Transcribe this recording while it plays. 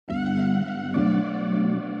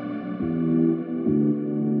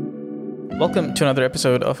Welcome to another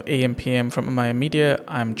episode of AMPM from Amaya Media.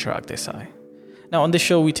 I'm Chirag Desai. Now, on this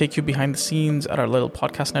show, we take you behind the scenes at our little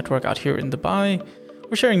podcast network out here in Dubai.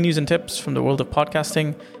 We're sharing news and tips from the world of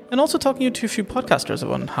podcasting and also talking to a few podcasters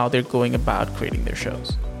on how they're going about creating their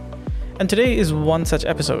shows. And today is one such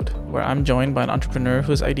episode where I'm joined by an entrepreneur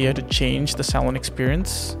whose idea to change the salon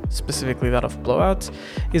experience, specifically that of blowouts,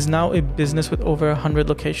 is now a business with over 100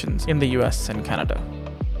 locations in the US and Canada.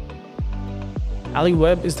 Ali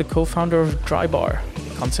Webb is the co-founder of Drybar,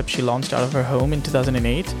 a concept she launched out of her home in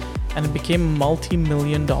 2008, and it became a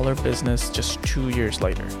multi-million-dollar business just 2 years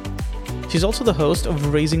later. She's also the host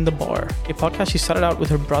of Raising the Bar, a podcast she started out with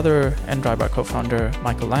her brother and Drybar co-founder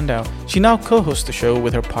Michael Landau. She now co-hosts the show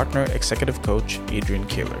with her partner, executive coach Adrian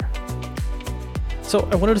Kaler. So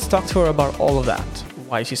I wanted to talk to her about all of that,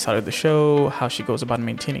 why she started the show, how she goes about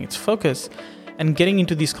maintaining its focus, and getting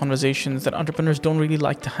into these conversations that entrepreneurs don't really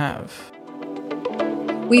like to have.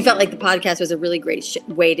 We felt like the podcast was a really great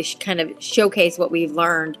way to kind of showcase what we've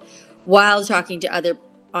learned while talking to other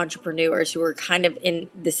entrepreneurs who were kind of in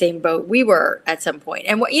the same boat we were at some point.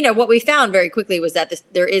 And what we found very quickly was that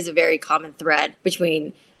there is a very common thread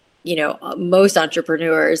between, most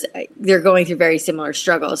entrepreneurs. They're going through very similar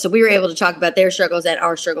struggles. So we were able to talk about their struggles and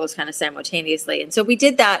our struggles kind of simultaneously. And so we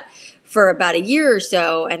did that for about a year or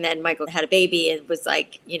so. And then Michael had a baby and was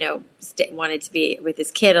like, wanted to be with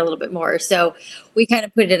his kid a little bit more. So we kind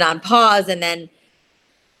of put it on pause, and then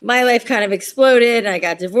my life kind of exploded. I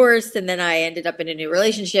got divorced, and then I ended up in a new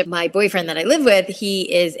relationship. My boyfriend that I live with,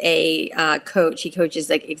 he is a coach. He coaches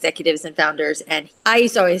like executives and founders. And I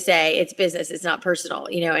used to always say, it's business, it's not personal,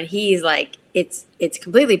 and he's like, it's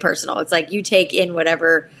completely personal. It's like you take in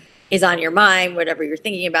whatever is on your mind, whatever you're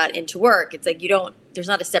thinking about into work. It's like there's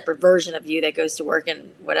not a separate version of you that goes to work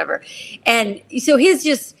and whatever. And so his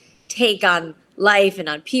just take on life and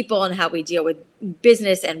on people and how we deal with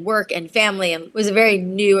business and work and family and was a very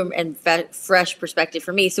new and fresh perspective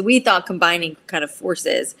for me. So we thought combining kind of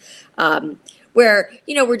forces where,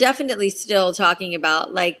 we're definitely still talking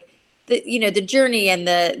about like the journey and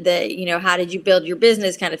the how did you build your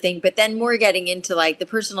business kind of thing, but then more getting into like the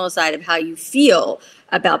personal side of how you feel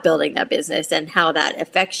about building that business and how that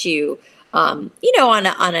affects you, on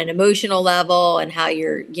an emotional level and how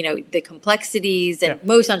you're, the complexities. And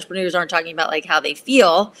most entrepreneurs aren't talking about like how they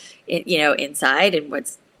feel, inside and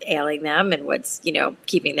what's ailing them and what's,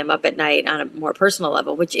 keeping them up at night on a more personal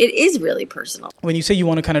level, which it is really personal. When you say you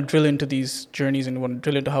want to kind of drill into these journeys and you want to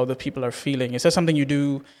drill into how the people are feeling, is that something you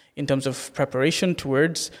do in terms of preparation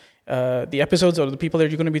towards the episodes or the people that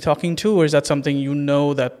you're going to be talking to? Or is that something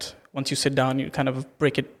that once you sit down, you kind of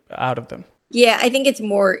break it out of them? Yeah, I think it's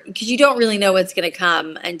more because you don't really know what's going to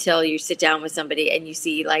come until you sit down with somebody and you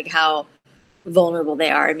see like how vulnerable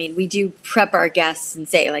they are. I mean, we do prep our guests and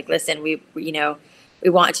say like, listen, we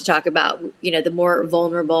want to talk about, the more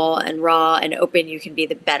vulnerable and raw and open you can be,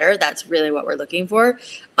 the better. That's really what we're looking for.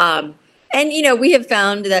 And, we have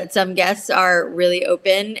found that some guests are really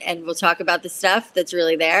open and will talk about the stuff that's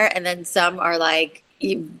really there. And then some are like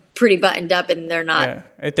pretty buttoned up and they're not. Yeah,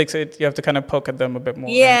 it takes it. You have to kind of poke at them a bit more.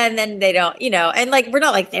 Yeah. Right? And then they don't, and like, we're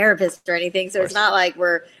not like therapists or anything. So it's not like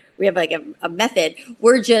we have like a method.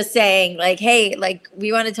 We're just saying like, hey, like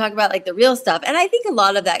we want to talk about like the real stuff. And I think a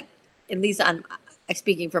lot of that, at least I'm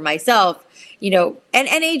speaking for myself, and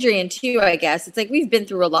Adrian too, I guess. It's like we've been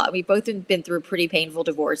through a lot. We've both been through pretty painful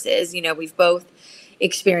divorces. We've both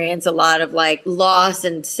experienced a lot of like loss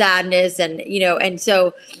and sadness and, and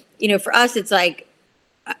so, for us, it's like,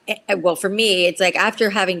 well, for me, it's like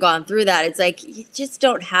after having gone through that, it's like you just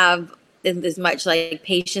don't have as much like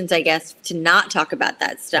patience, I guess, to not talk about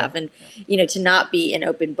that stuff and, to not be an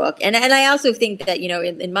open book. And I also think that,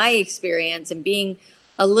 in my experience and being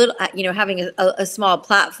a little, having a small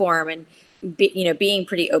platform and, being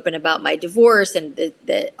pretty open about my divorce and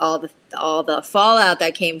all the fallout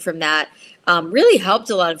that came from that really helped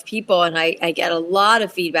a lot of people. And I get a lot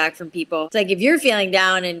of feedback from people. It's like, if you're feeling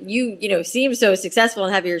down and you seem so successul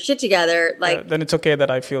and have your shit together, like then it's okay that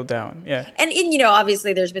I feel down. Yeah. And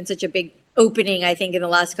obviously there's been such a big opening, I think, in the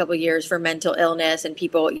last couple of years for mental illness and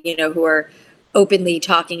people, who are openly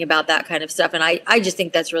talking about that kind of stuff. And I just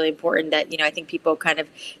think that's really important that, I think people kind of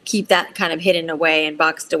keep that kind of hidden away and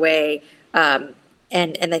boxed away. And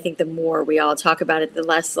I think the more we all talk about it, the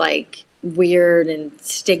less like weird and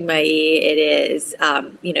stigma-y it is,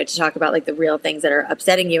 to talk about like the real things that are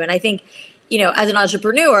upsetting you. And I think, as an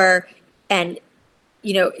entrepreneur and,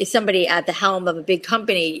 is somebody at the helm of a big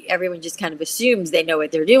company, everyone just kind of assumes they know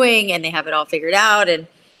what they're doing and they have it all figured out. And,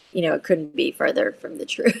 it couldn't be further from the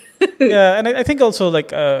truth. Yeah. And I think also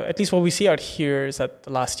like, at least what we see out here is that the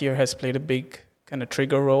last year has played a big kind of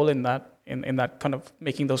trigger role in that in that kind of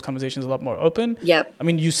making those conversations a lot more open. Yep. I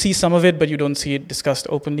mean, you see some of it, but you don't see it discussed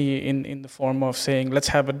openly in the form of saying, let's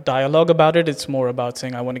have a dialogue about it. It's more about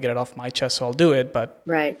saying, I want to get it off my chest, so I'll do it. But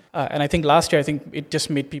right. And I think last year, I think it just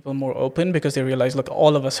made people more open because they realized, look,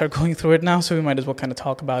 all of us are going through it now, so we might as well kind of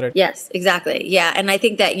talk about it. Yes, exactly. Yeah. And I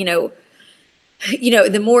think that,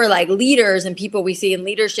 the more like leaders and people we see in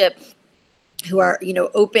leadership who are,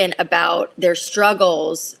 open about their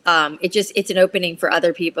struggles, it's an opening for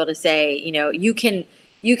other people to say,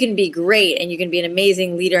 you can be great and you can be an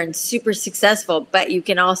amazing leader and super successful, but you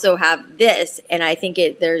can also have this. And I think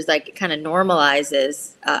there's like kind of normalizes,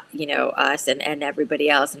 us and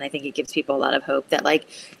everybody else. And I think it gives people a lot of hope that like,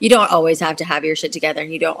 you don't always have to have your shit together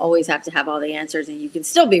and you don't always have to have all the answers and you can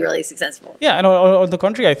still be really successful. Yeah. And on the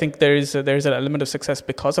contrary, I think there's an element of success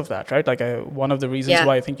because of that, right? Like one of the reasons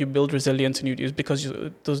why I think you build resilience is because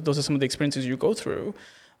those are some of the experiences you go through.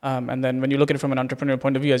 And then when you look at it from an entrepreneurial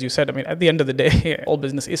point of view, as you said, I mean, at the end of the day, all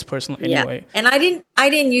business is personal anyway. Yeah. And I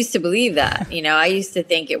didn't used to believe that, I used to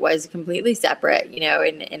think it was completely separate,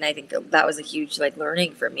 and I think that was a huge like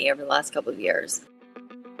learning for me over the last couple of years.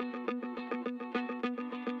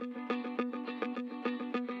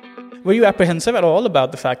 Were you apprehensive at all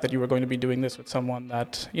about the fact that you were going to be doing this with someone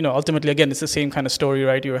that, ultimately, again, it's the same kind of story,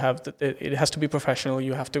 right? It has to be professional.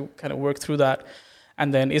 You have to kind of work through that.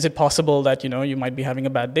 And then is it possible that, you might be having a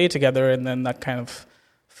bad day together and then that kind of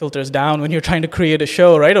filters down when you're trying to create a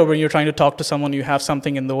show, right? Or when you're trying to talk to someone, you have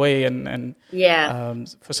something in the way. And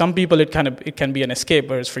for some people, it can be an escape,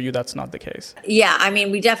 whereas for you, that's not the case. Yeah. I mean,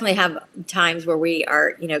 we definitely have times where we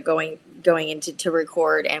are, going into to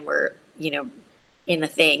record and we're, in a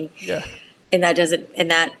thing. Yeah. And that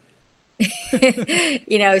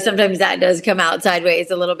sometimes that does come out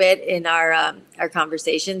sideways a little bit in our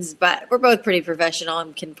conversations, but we're both pretty professional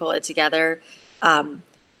and can pull it together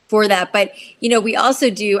for that. But, we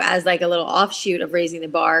also do as like a little offshoot of Raising the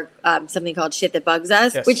Bar, something called Shit That Bugs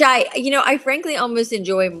Us, yes. which I frankly almost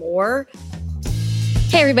enjoy more.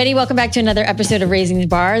 Hey, everybody. Welcome back to another episode of Raising the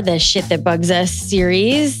Bar, the Shit That Bugs Us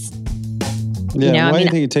series. Yeah, why do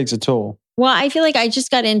you think it takes a toll? Well, I feel like I just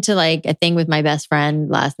got into like a thing with my best friend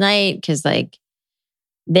last night because like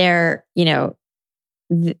they're,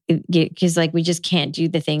 because like we just can't do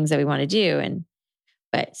the things that we want to do.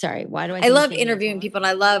 But sorry, why do I love interviewing people and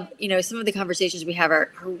I love, some of the conversations we have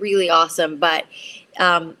are really awesome. But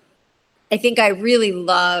I think I really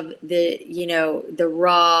love the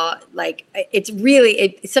raw, like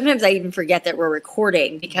sometimes I even forget that we're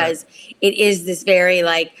recording because it is this very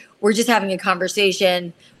like, we're just having a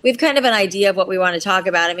conversation. We have kind of an idea of what we want to talk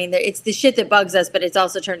about. I mean, it's the shit that bugs us, but it's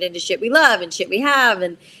also turned into shit we love and shit we have.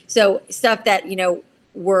 And so stuff that,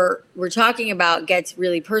 we're talking about gets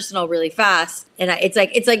really personal really fast. And it's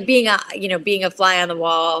like being a fly on the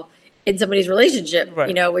wall in somebody's relationship,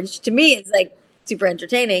 right. Which to me is like super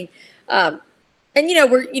entertaining. And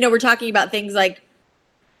we're talking about things like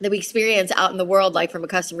that we experience out in the world, like from a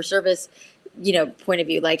customer service, point of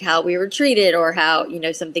view, like how we were treated or how,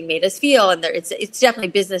 something made us feel. And it's definitely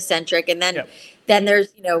business centric. And then there's,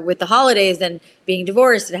 with the holidays and being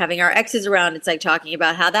divorced and having our exes around, it's like talking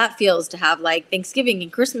about how that feels to have like Thanksgiving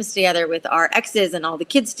and Christmas together with our exes and all the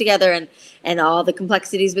kids together and all the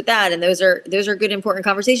complexities with that. And those are good, important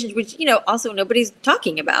conversations, which, also nobody's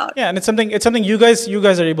talking about. Yeah. And it's something you guys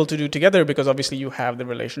are able to do together because obviously you have the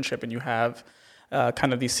relationship and you have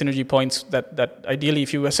kind of these synergy points that ideally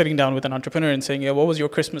if you were sitting down with an entrepreneur and saying, what was your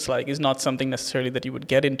Christmas like, is not something necessarily that you would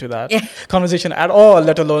get into that conversation at all,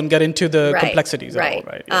 let alone get into the complexities at all,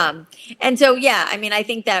 right? Yeah. And so, I mean, I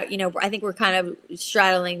think that, I think we're kind of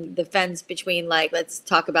straddling the fence between like, let's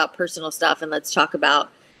talk about personal stuff and let's talk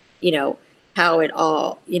about, how it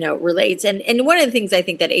all, relates. And one of the things I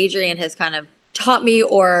think that Adrian has kind of taught me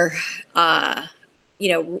or,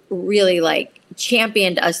 really like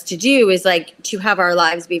championed us to do is like to have our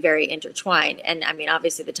lives be very intertwined. And I mean,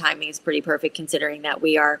 obviously the timing is pretty perfect considering that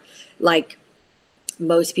we are like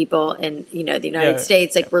most people in, the United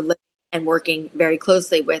States, like we're living and working very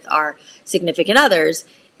closely with our significant others,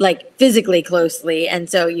 like physically closely. And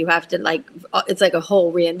so you have to like, it's like a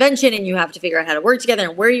whole reinvention and you have to figure out how to work together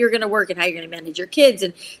and where you're going to work and how you're going to manage your kids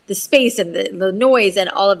and the space and the noise and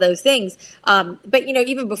all of those things. But,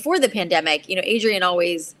 even before the pandemic, Adrian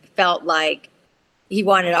always felt like he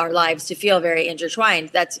wanted our lives to feel very intertwined.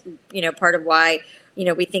 That's, part of why,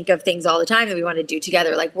 we think of things all the time that we want to do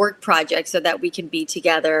together, like work projects so that we can be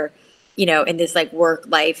together, in this like work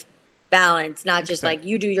life balance, not just like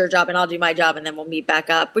you do your job and I'll do my job and then we'll meet back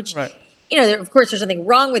up, which, of course there's nothing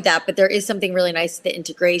wrong with that, but there is something really nice to the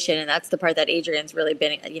integration. And that's the part that Adrian's really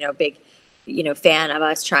been, a big, fan of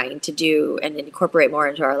us trying to do and incorporate more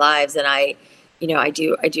into our lives. And I I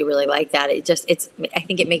do really like that. I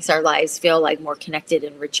think it makes our lives feel like more connected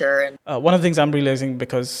and richer. And one of the things I'm realizing,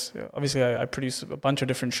 because obviously I produce a bunch of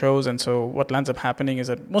different shows, and so what ends up happening is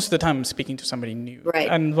that most of the time I'm speaking to somebody new. Right.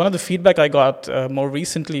 And one of the feedback I got more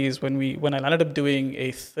recently is when I landed up doing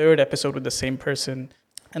a third episode with the same person.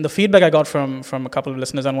 And the feedback I got from a couple of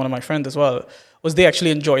listeners and one of my friends as well was they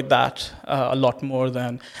actually enjoyed that a lot more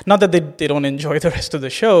than, not that they don't enjoy the rest of the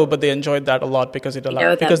show, but they enjoyed that a lot because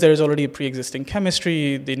because there is already a pre-existing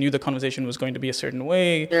chemistry. They knew the conversation was going to be a certain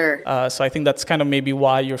way. Sure. So I think that's kind of maybe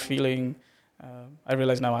why you're feeling. I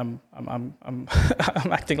realize now I'm I'm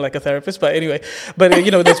acting like a therapist, but anyway,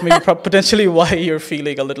 that's maybe potentially why you're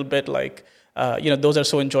feeling a little bit like. Those are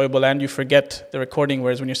so enjoyable, and you forget the recording,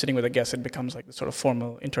 whereas when you're sitting with a guest, it becomes like the sort of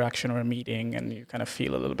formal interaction or a meeting, and you kind of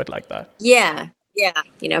feel a little bit like that. Yeah.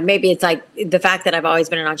 Maybe it's like the fact that I've always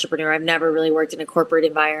been an entrepreneur. I've never really worked in a corporate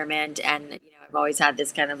environment, and I've always had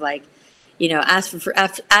this kind of like, ask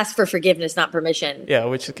for forgiveness, not permission. Yeah,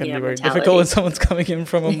 which can be very mentality. difficult when someone's coming in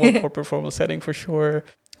from a more corporate formal setting, for sure.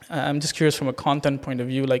 I'm just curious from a content point of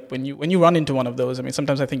view, like when you run into one of those. I mean,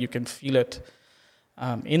 sometimes I think you can feel it.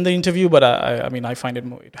 In the interview, but I find it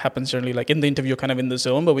happens generally like in the interview, you're kind of in the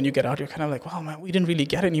zone, but when you get out, you're kind of like, wow, man, we didn't really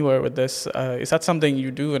get anywhere with this. Is that something you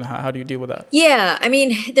do, and how do you deal with that? Yeah, I mean,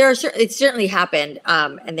 it's certainly happened,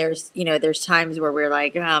 and there's times where we're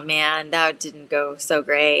like, oh man, that didn't go so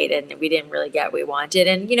great, and we didn't really get what we wanted,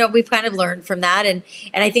 and we've kind of learned from that, and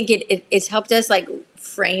I think it's helped us like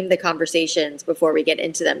frame the conversations before we get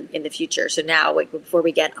into them in the future. So now, like before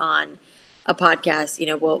we get on a podcast,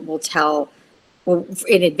 we'll tell. Well,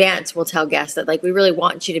 in advance, we'll tell guests that like we really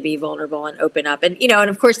want you to be vulnerable and open up, and and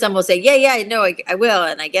of course some will say, yeah, no, I will,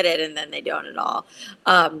 and I get it, and then they don't at all.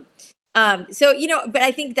 So but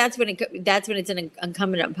I think that's when it's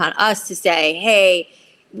incumbent upon us to say, hey,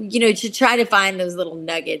 to try to find those little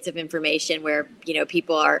nuggets of information where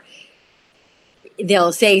people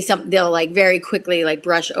they'll like very quickly like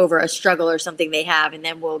brush over a struggle or something they have, and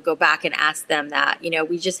then we'll go back and ask them that.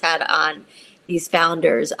 We just had on these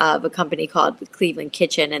founders of a company called Cleveland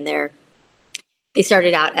Kitchen, and they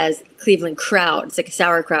started out as Cleveland Kraut. It's like a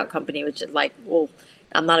sauerkraut company, which is like, well,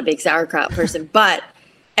 I'm not a big sauerkraut person,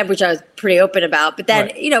 and which I was pretty open about. But then,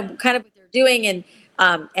 right. Kind of what they're doing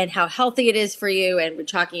and how healthy it is for you, and we're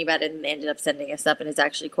talking about it, and they ended up sending us up, and it's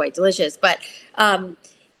actually quite delicious. But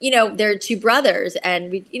they're two brothers,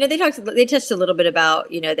 and they touched a little bit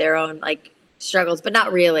about their own like struggles, but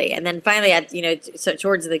not really. And then finally so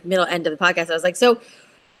towards the middle end of the podcast, I was like, so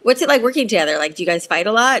what's it like working together? Like, do you guys fight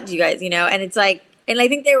a lot? Do you guys, and it's like, and I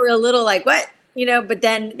think they were a little like, what, but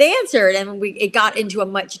then they answered, and it got into a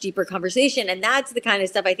much deeper conversation. And that's the kind of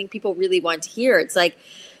stuff I think people really want to hear. It's like,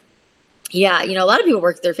 yeah, a lot of people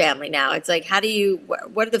work with their family now. It's like,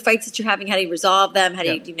 what are the fights that you're having? How do you resolve them? How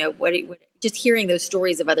do you, just hearing those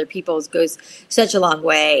stories of other people's goes such a long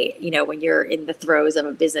way, when you're in the throes of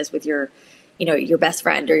a business with your best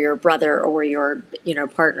friend or your brother or your,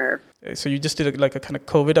 partner. So you just did a kind of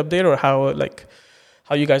COVID update, or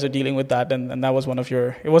how you guys are dealing with that. And that was one of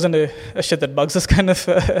it wasn't a shit that bugs us kind of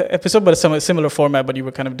episode, but a similar format, but you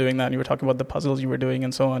were kind of doing that, and you were talking about the puzzles you were doing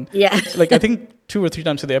and so on. Yeah. So I think 2 or 3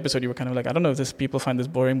 times to the episode, you were kind of like, I don't know if people find this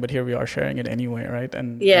boring, but here we are sharing it anyway. Right.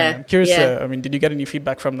 And yeah, I'm curious, did you get any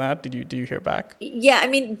feedback from that? Did you hear back? Yeah. I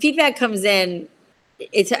mean, feedback comes in.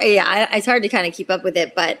 It's hard to kind of keep up with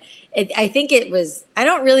it, but I think I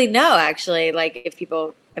don't really know actually, like if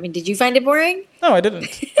people, did you find it boring? No, I didn't.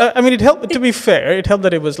 It helped, to be fair, it helped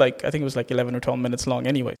that it was I think it was 11 or 12 minutes long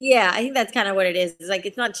anyway. Yeah, I think that's kind of what it is. It's like,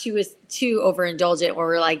 it's not too overindulgent, or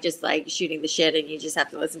we're like, just like shooting the shit and you just have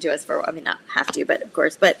to listen to us not have to, but of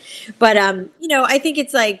course, but I think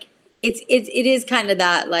it's like, it is kind of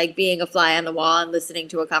that, like being a fly on the wall and listening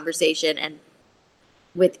to a conversation and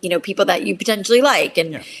with people that you potentially like,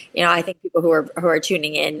 and I think people who are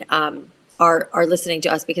tuning in are listening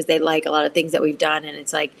to us because they like a lot of things that we've done, and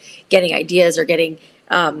it's like getting ideas or getting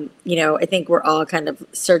I think we're all kind of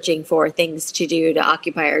searching for things to do to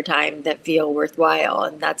occupy our time that feel worthwhile,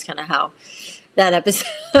 and that's kind of how that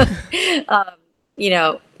episode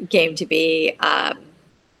came to be.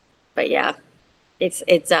 But yeah,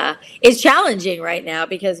 it's challenging right now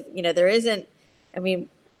because there isn't.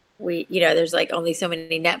 There's like only so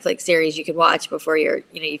many Netflix series you can watch before you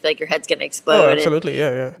feel like your head's going to explode. Oh, absolutely.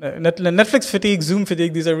 Yeah. Netflix fatigue, Zoom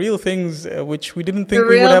fatigue, these are real things which we didn't think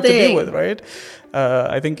we would have to deal with, right?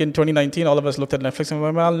 I think in 2019, all of us looked at Netflix and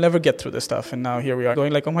went, I'll never get through this stuff. And now here we are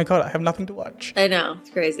going like, oh my God, I have nothing to watch. I know.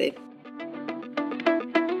 It's crazy.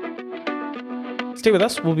 Stay with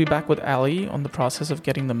us. We'll be back with Ali on the process of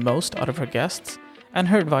getting the most out of her guests and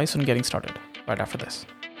her advice on getting started right after this.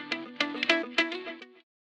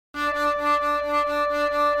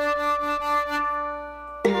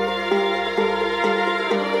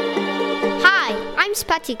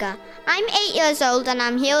 Spatika. I'm 8 years old and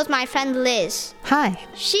I'm here with my friend Liz. Hi.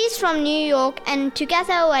 She's from New York and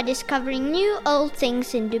together we're discovering new old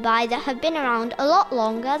things in Dubai that have been around a lot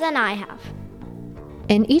longer than I have.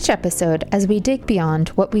 In each episode, as we dig beyond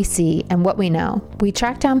what we see and what we know, we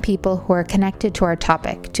track down people who are connected to our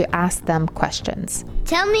topic to ask them questions.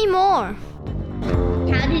 Tell me more.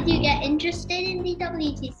 How did you get interested in the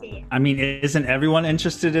WTC? I mean, isn't everyone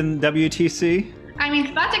interested in WTC? I mean,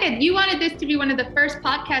 Spatika, you wanted this to be one of the first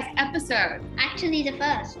podcast episodes. Actually, the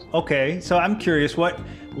first. Okay, so I'm curious,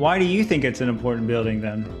 why do you think it's an important building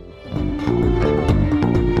then?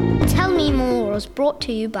 Tell Me More was brought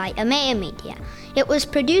to you by Amaya Media. It was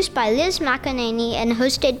produced by Liz McEnany and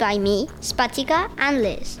hosted by me, Spatika, and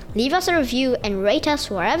Liz. Leave us a review and rate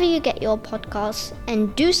us wherever you get your podcasts,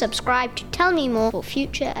 and do subscribe to Tell Me More for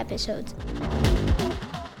future episodes.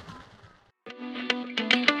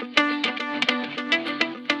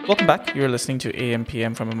 Welcome back. You're listening to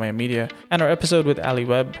AMPM from Amaya Media and our episode with Ali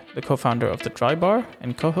Webb, the co-founder of The Dry Bar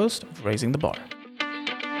and co-host of Raising the Bar.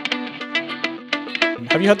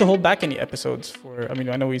 Have you had to hold back any episodes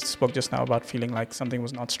I know we spoke just now about feeling like something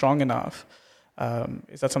was not strong enough.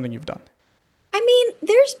 Is that something you've done? I mean,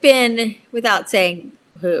 there's been, without saying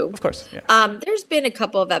who. Of course, yeah. There's been a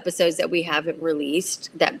couple of episodes that we haven't released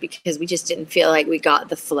that because we just didn't feel like we got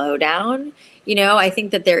the flow down. You know, I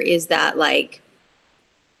think that there is that like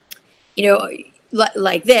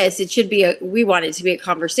this, it should be we want it to be a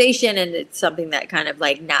conversation, and it's something that kind of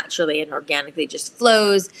like naturally and organically just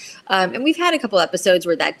flows. And we've had a couple episodes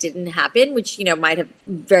where that didn't happen, which, might have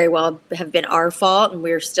very well have been our fault. And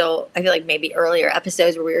we're still, I feel like maybe earlier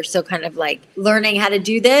episodes where we were still kind of like learning how to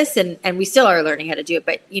do this, and we still are learning how to do it.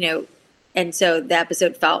 But, and so the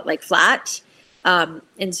episode felt like flat.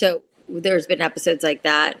 And so there's been episodes like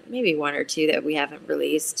that, maybe one or two that we haven't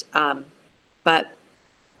released. But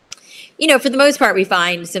for the most part, we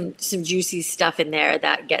find some juicy stuff in there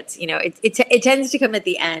that gets, it tends to come at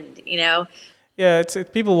the end, Yeah, it's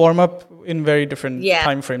people warm up in very different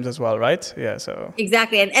time frames as well, right? Yeah, so.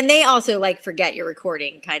 Exactly. And they also like forget you're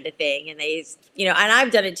recording kind of thing. And they, and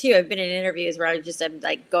I've done it too. I've been in interviews where I'm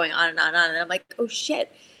like going on and on and on. And I'm like, oh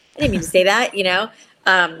shit, I didn't mean to say that,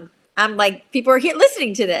 I'm like, people are here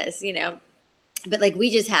listening to this, But like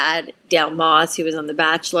we just had Dale Moss, who was on The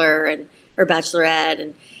Bachelor or Bachelorette,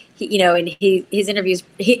 and his interviews,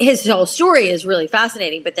 his whole story is really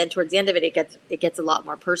fascinating. But then towards the end of it, it gets a lot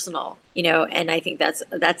more personal, And I think that's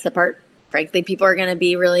the part, frankly, people are going to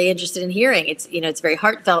be really interested in hearing. It's it's very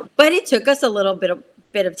heartfelt. But it took us a little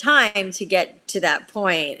bit of time to get to that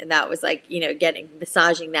point, and that was like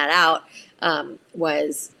massaging that out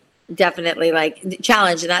was definitely like the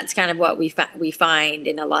challenge, and that's kind of what we find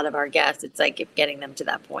in a lot of our guests. It's like getting them to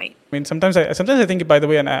that point. I mean, sometimes I think, by the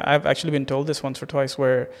way, and I've actually been told this once or twice,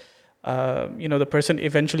 where the person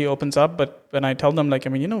eventually opens up, but when I tell them like,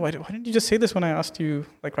 why didn't you just say this when I asked you,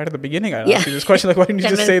 like right at the beginning, I asked you this question, like, why didn't you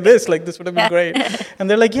just say this? Like, this would have been great. And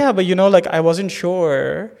they're like, yeah, but like, I wasn't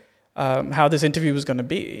sure how this interview was going to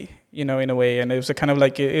be, in a way. And it was a kind of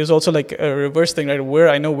like, it was also like a reverse thing, right? Where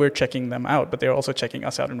I know we're checking them out, but they're also checking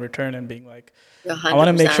us out in return and being like, 100%. I want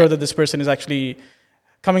to make sure that this person is actually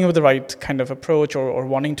coming up with the right kind of approach or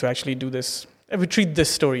wanting to actually do this. We treat this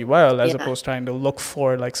story well, as opposed to trying to look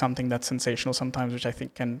for like something that's sensational sometimes, which I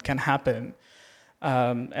think can happen.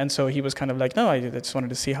 And so he was kind of like, no, I just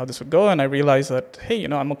wanted to see how this would go. And I realized that, hey,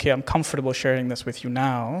 I'm okay. I'm comfortable sharing this with you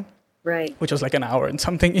now. Right. Which was like an hour and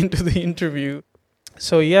something into the interview.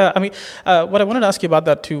 So, yeah, I mean, what I wanted to ask you about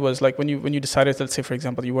that too was like when you decided, let's say, for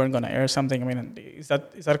example, you weren't going to air something. I mean, is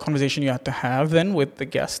that a conversation you had to have then with the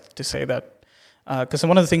guest to say that? Because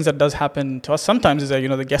one of the things that does happen to us sometimes is that,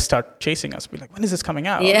 the guests start chasing us. We're like, when is this coming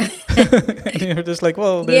out? Yeah. And you're just like,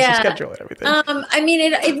 well, there's a schedule and everything. I mean,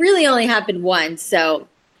 it really only happened once. So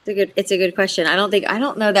it's a good question. I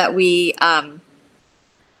don't know that we, I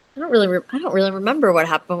don't really remember what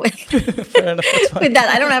happened with, Fair enough, with that.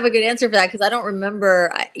 I don't have a good answer for that because I don't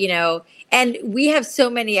remember, and we have so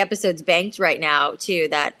many episodes banked right now too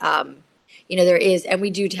that, there is, and we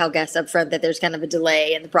do tell guests up front that there's kind of a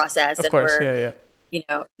delay in the process. Of course, yeah.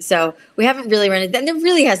 So we haven't really run it. And there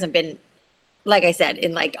really hasn't been, like I said,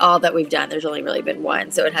 in like all that we've done, there's only really been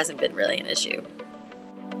one. So it hasn't been really an issue.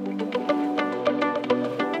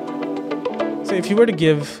 So if you were to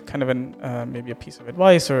give kind of maybe a piece of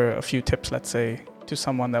advice or a few tips, let's say, to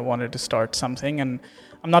someone that wanted to start something, and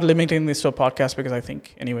I'm not limiting this to a podcast because I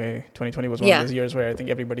think anyway, 2020 was one of those years where I think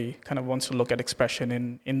everybody kind of wants to look at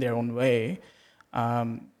expression in their own way.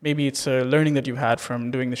 Maybe it's a learning that you've had from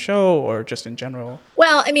doing the show or just in general.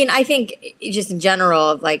 Well, I mean, I think just in general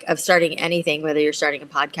of starting anything, whether you're starting a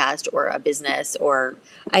podcast or a business, or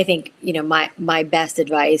I think, my best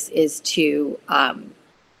advice is to,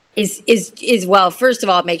 well, first of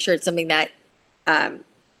all, make sure it's something that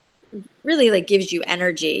really like gives you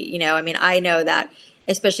energy. I mean, I know that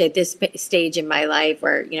especially at this stage in my life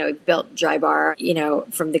where, I built Dry Bar,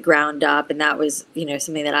 from the ground up. And that was,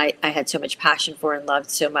 something that I had so much passion for and loved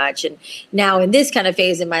so much. And now in this kind of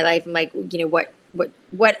phase in my life, I'm like,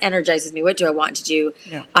 what energizes me? What do I want to do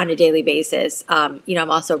on a daily basis? I'm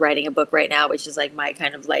also writing a book right now, which is like my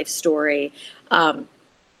kind of life story,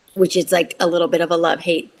 which is like a little bit of a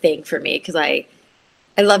love-hate thing for me because I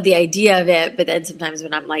love the idea of it. But then sometimes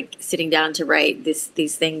when I'm like sitting down to write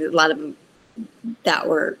these things, a lot of them that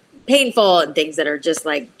were painful and things that are just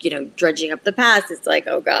like, dredging up the past. It's like,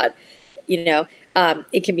 oh God,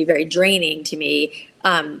 it can be very draining to me.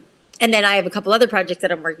 And then I have a couple other projects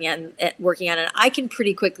that I'm working on, and I can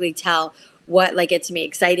pretty quickly tell what like gets me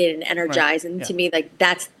excited and energized. Right. And to me, like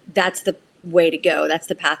that's the way to go. That's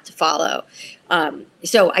the path to follow.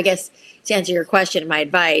 So I guess to answer your question, my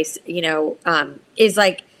advice, is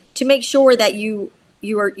like to make sure that you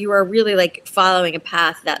are really like following a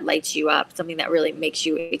path that lights you up, something that really makes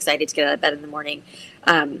you excited to get out of bed in the morning,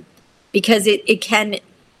 because it can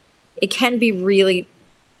be really,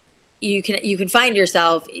 you can find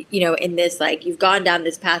yourself in this, like you've gone down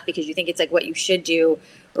this path because you think it's like what you should do,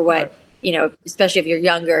 or what especially if you're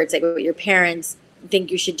younger, it's like what your parents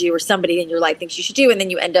think you should do, or somebody in your life thinks you should do, and then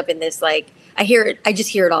you end up in this, like I just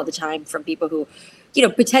hear it all the time from people who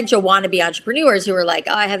potential wannabe entrepreneurs who are like,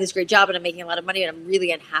 oh, I have this great job and I'm making a lot of money and I'm really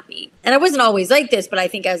unhappy. And I wasn't always like this, but I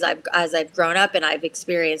think as I've grown up and I've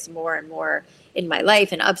experienced more and more in my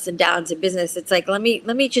life and ups and downs in business, it's like, let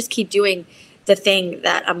me just keep doing the thing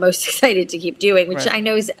that I'm most excited to keep doing, which I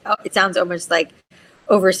know it sounds almost like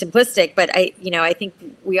oversimplistic, but I think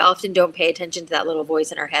we often don't pay attention to that little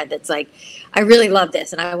voice in our head that's like, I really love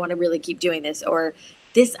this and I want to really keep doing this, or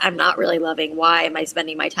this I'm not really loving. Why am I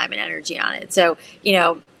spending my time and energy on it? So,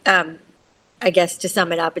 I guess to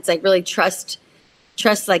sum it up, it's like really trust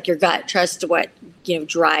like your gut, trust what,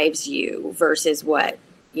 drives you versus what,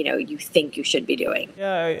 you think you should be doing.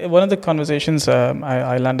 Yeah. One of the conversations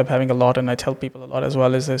I land up having a lot, and I tell people a lot as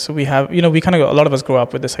well, is this. So we have, we kind of, a lot of us grow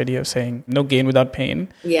up with this idea of saying no gain without pain.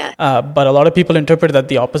 Yeah. But a lot of people interpret that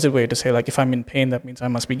the opposite way, to say like, if I'm in pain, that means I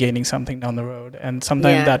must be gaining something down the road. And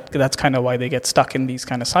sometimes that's kind of why they get stuck in these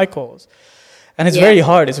kind of cycles. And it's very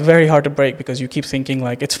hard. It's very hard to break because you keep thinking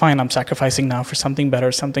like, it's fine, I'm sacrificing now for something better.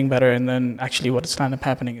 And then actually what's ends up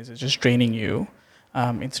happening is it's just draining you.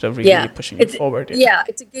 Instead of really pushing it forward.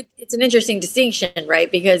 It's an interesting distinction, right?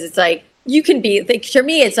 Because it's like you can be like, for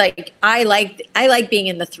me, it's like I like being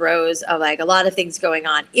in the throes of like a lot of things going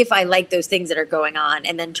on. If I like those things that are going on,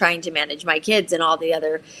 and then trying to manage my kids and all the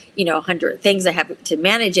other 100 things I have to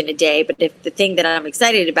manage in a day. But if the thing that I'm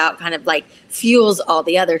excited about kind of like fuels all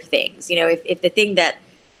the other things, if the thing that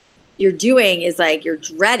you're doing is like you're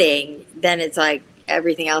dreading, then it's like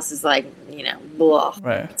everything else is like, blah.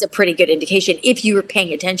 Right. It's a pretty good indication if you were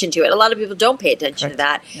paying attention to it. A lot of people don't pay attention to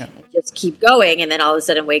that. Yeah. Just keep going, and then all of a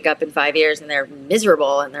sudden wake up in 5 years and they're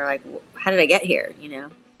miserable and they're like, how did I get here? You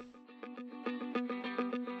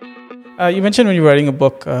mentioned when you were writing a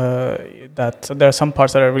book that there are some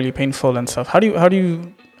parts that are really painful and stuff. How do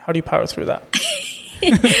you power through that?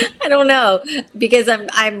 I don't know, because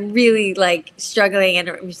I'm really like struggling, and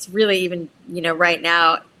it's really even right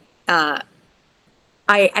now.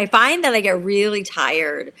 I find that I get really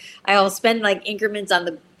tired. I'll spend like increments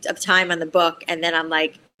of time on the book, and then I'm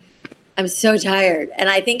like, I'm so tired. And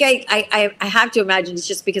I think I have to imagine it's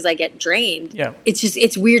just because I get drained. Yeah.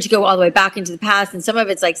 It's weird to go all the way back into the past, and some of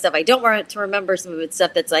it's like stuff I don't want to remember. Some of it's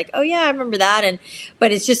stuff that's like, oh yeah, I remember that.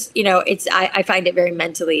 But it's just I find it very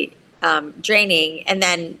mentally draining, and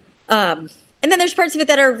then there's parts of it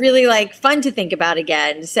that are really like fun to think about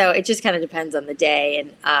again. So it just kind of depends on the day.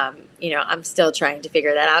 And, I'm still trying to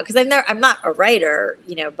figure that out because I'm not a writer,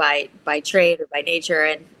 by trade or by nature.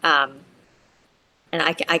 And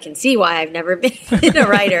I can see why I've never been a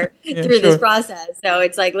writer through this process. So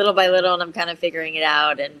it's like little by little, and I'm kind of figuring it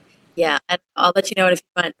out. And I'll let you know if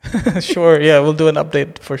you want. Sure. Yeah. We'll do an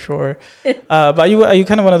update for sure. But are you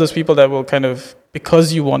kind of one of those people that will kind of,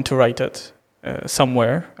 because you want to write it,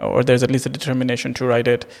 somewhere, or there's at least a determination to write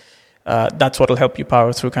it, that's what will help you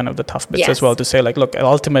power through kind of the tough bits as well, to say like, look,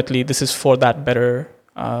 ultimately this is for that better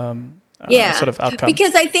sort of outcome.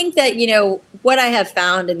 Because I think that, what I have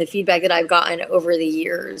found and the feedback that I've gotten over the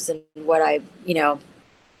years, and what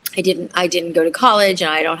I didn't go to college,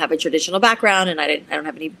 and I don't have a traditional background, and I don't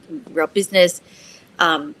have any real business,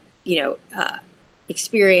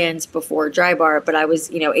 experience before Drybar, but I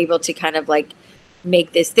was, able to kind of like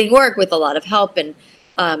make this thing work with a lot of help, and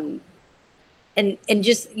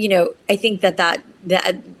just, I think that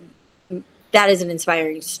is an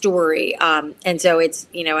inspiring story. And so it's,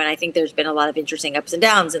 and I think there's been a lot of interesting ups and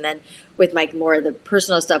downs. And then with more of the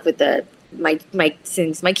personal stuff with my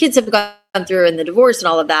things my kids have gone through and the divorce and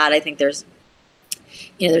all of that, I think there's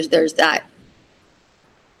that,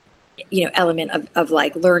 element of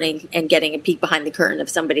like learning and getting a peek behind the curtain of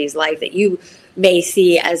somebody's life that you may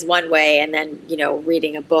see as one way. And then,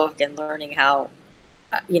 reading a book and learning how,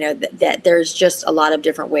 that there's just a lot of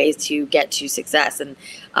different ways to get to success. And,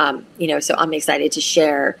 so I'm excited to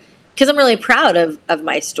share because I'm really proud of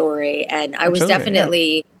my story. And I was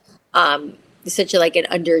definitely, such an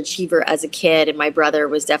underachiever as a kid. And my brother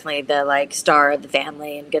was definitely the like star of the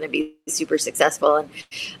family and going to be super successful. And,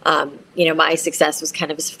 my success was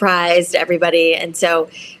kind of a surprise to everybody. And so,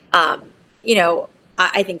 I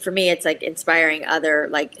think for me, it's like inspiring other,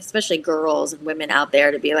 like, especially girls and women out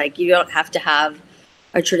there to be like, you don't have to have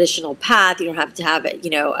a traditional path. You don't have to have it,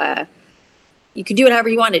 you can do it however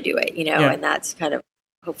you want to do it, and that's kind of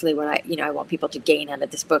hopefully what I want people to gain out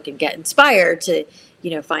of this book and get inspired to,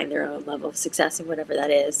 find their own level of success and whatever that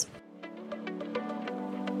is.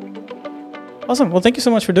 Awesome. Well, thank you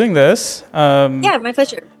so much for doing this. Yeah, my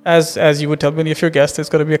pleasure. As you would tell many of your guests, it's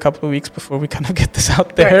going to be a couple of weeks before we kind of get this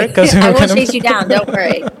out there. Right. I won't chase you down. Don't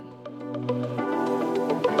worry.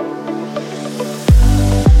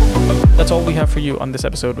 That's all we have for you on this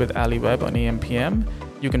episode with Ali Webb on AMPM.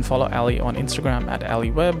 You can follow Ali on Instagram at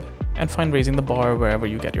Ali Webb and find Raising the Bar wherever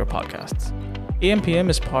you get your podcasts. AMPM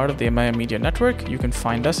is part of the Amaya Media Network. You can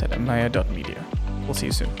find us at amaya.media. We'll see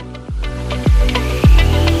you soon.